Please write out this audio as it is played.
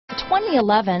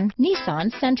2011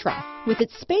 Nissan Sentra. With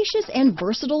its spacious and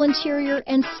versatile interior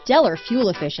and stellar fuel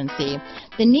efficiency,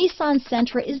 the Nissan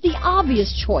Sentra is the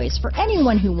obvious choice for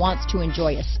anyone who wants to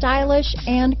enjoy a stylish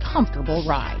and comfortable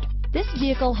ride. This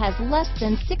vehicle has less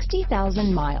than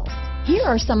 60,000 miles. Here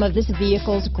are some of this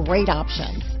vehicle's great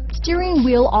options: steering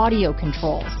wheel audio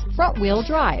controls, front wheel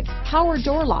drive, power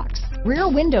door locks, rear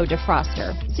window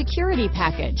defroster, security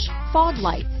package, fog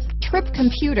lights, trip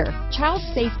computer, child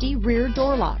safety rear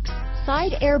door locks,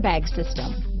 side airbag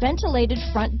system, ventilated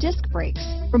front disc brakes,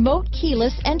 remote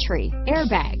keyless entry,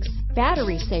 airbags,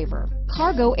 battery saver,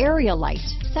 cargo area light,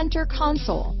 center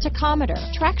console, tachometer,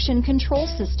 traction control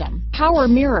system, power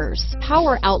mirrors,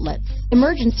 power outlets,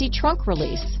 emergency trunk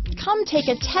release. Come take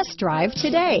a test drive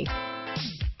today.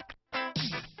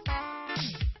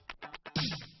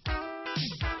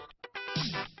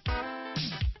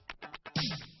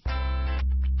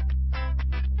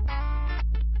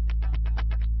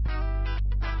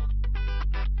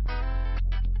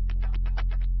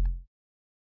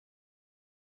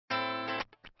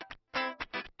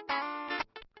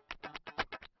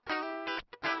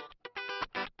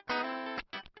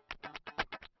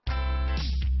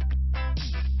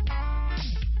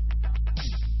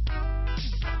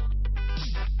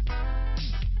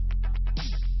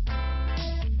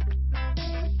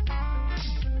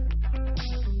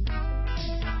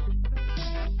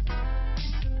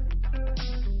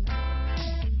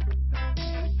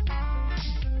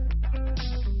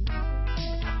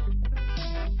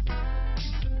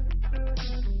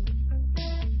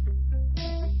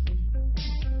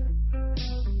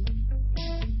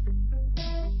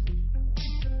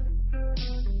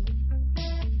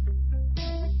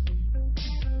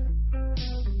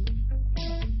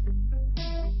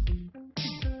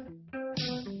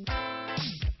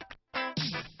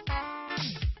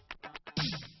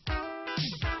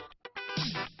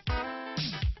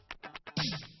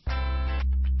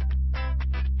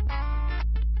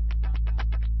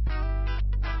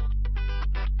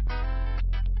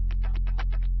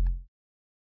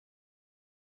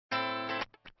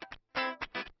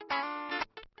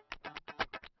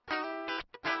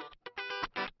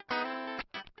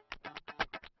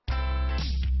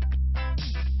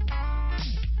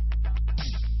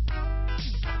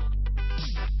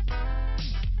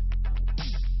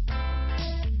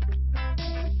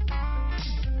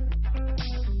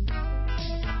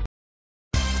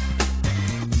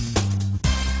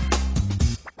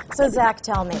 So Zach,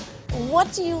 tell me,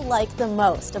 what do you like the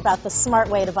most about the smart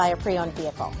way to buy a pre-owned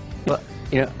vehicle? Well,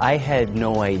 I had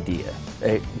no idea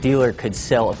a dealer could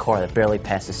sell a car that barely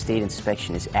passed the state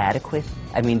inspection as adequate.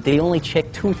 I mean, they only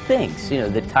check two things.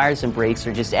 The tires and brakes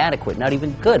are just adequate, not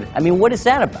even good. I mean, what is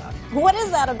that about? What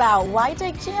is that about? Why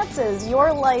take chances?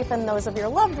 Your life and those of your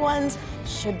loved ones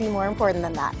should be more important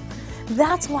than that.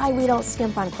 That's why we don't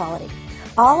skimp on quality.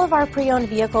 All of our pre-owned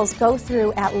vehicles go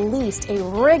through at least a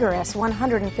rigorous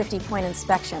 150-point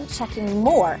inspection, checking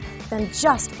more than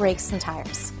just brakes and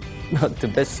tires. The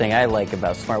best thing I like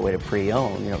about Smart Way to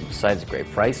Pre-Own, besides the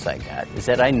great price I got, is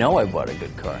that I know I bought a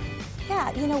good car.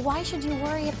 Yeah, why should you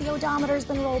worry if the odometer's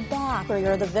been rolled back, or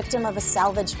you're the victim of a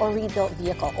salvaged or rebuilt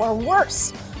vehicle, or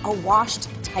worse, a washed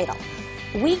title?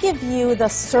 We give you the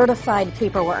certified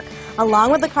paperwork,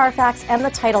 along with the Carfax and the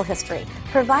title history,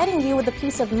 providing you with the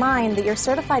peace of mind that your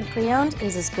certified pre-owned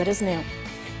is as good as new.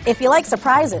 If you like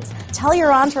surprises, tell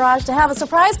your entourage to have a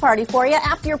surprise party for you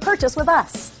after your purchase with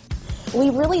us. We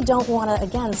really don't want to,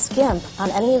 again, skimp on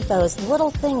any of those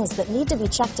little things that need to be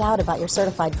checked out about your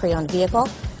certified pre-owned vehicle.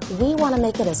 We want to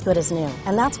make it as good as new,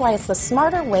 and that's why it's the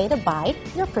smarter way to buy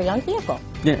your pre-owned vehicle.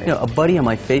 A buddy on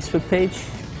my Facebook page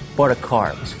bought a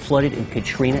car. It was flooded in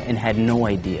Katrina and had no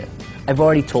idea. I've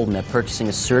already told him that purchasing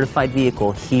a certified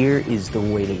vehicle here is the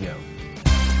way to go.